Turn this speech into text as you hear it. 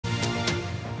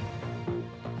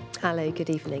Hello, good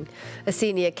evening. A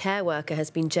senior care worker has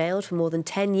been jailed for more than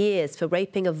 10 years for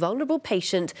raping a vulnerable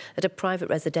patient at a private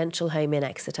residential home in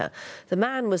Exeter. The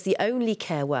man was the only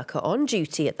care worker on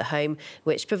duty at the home,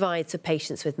 which provides for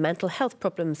patients with mental health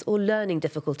problems or learning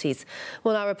difficulties.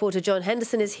 Well, our reporter John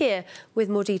Henderson is here with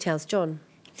more details. John.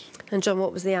 And John,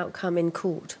 what was the outcome in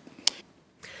court?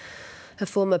 A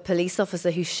former police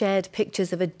officer who shared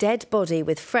pictures of a dead body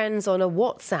with friends on a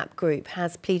WhatsApp group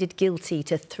has pleaded guilty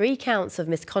to 3 counts of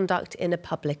misconduct in a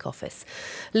public office.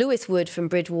 Lewis Wood from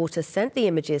Bridgwater sent the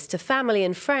images to family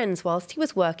and friends whilst he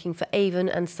was working for Avon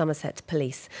and Somerset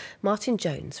Police. Martin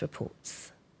Jones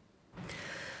reports.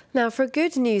 Now, for a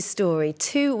good news story,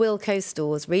 2 Wilko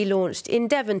stores relaunched in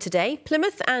Devon today.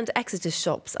 Plymouth and Exeter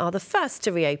shops are the first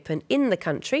to reopen in the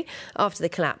country after the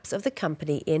collapse of the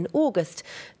company in August.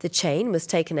 The chain was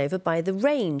taken over by The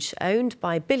Range, owned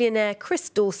by billionaire Chris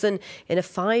Dawson in a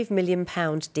 £5 million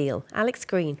deal. Alex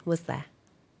Green was there.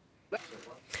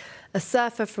 A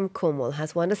surfer from Cornwall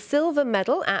has won a silver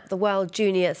medal at the World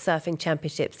Junior Surfing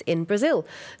Championships in Brazil.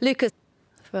 Lucas.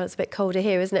 Well, it's a bit colder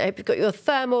here, isn't it? I hope you've got your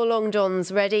thermal long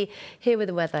johns ready. Here with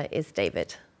the weather is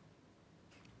David.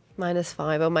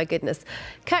 -5, oh my goodness.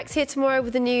 Cax here tomorrow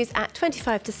with the news at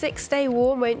 25 to 6. Stay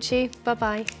warm, won't you?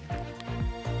 Bye-bye.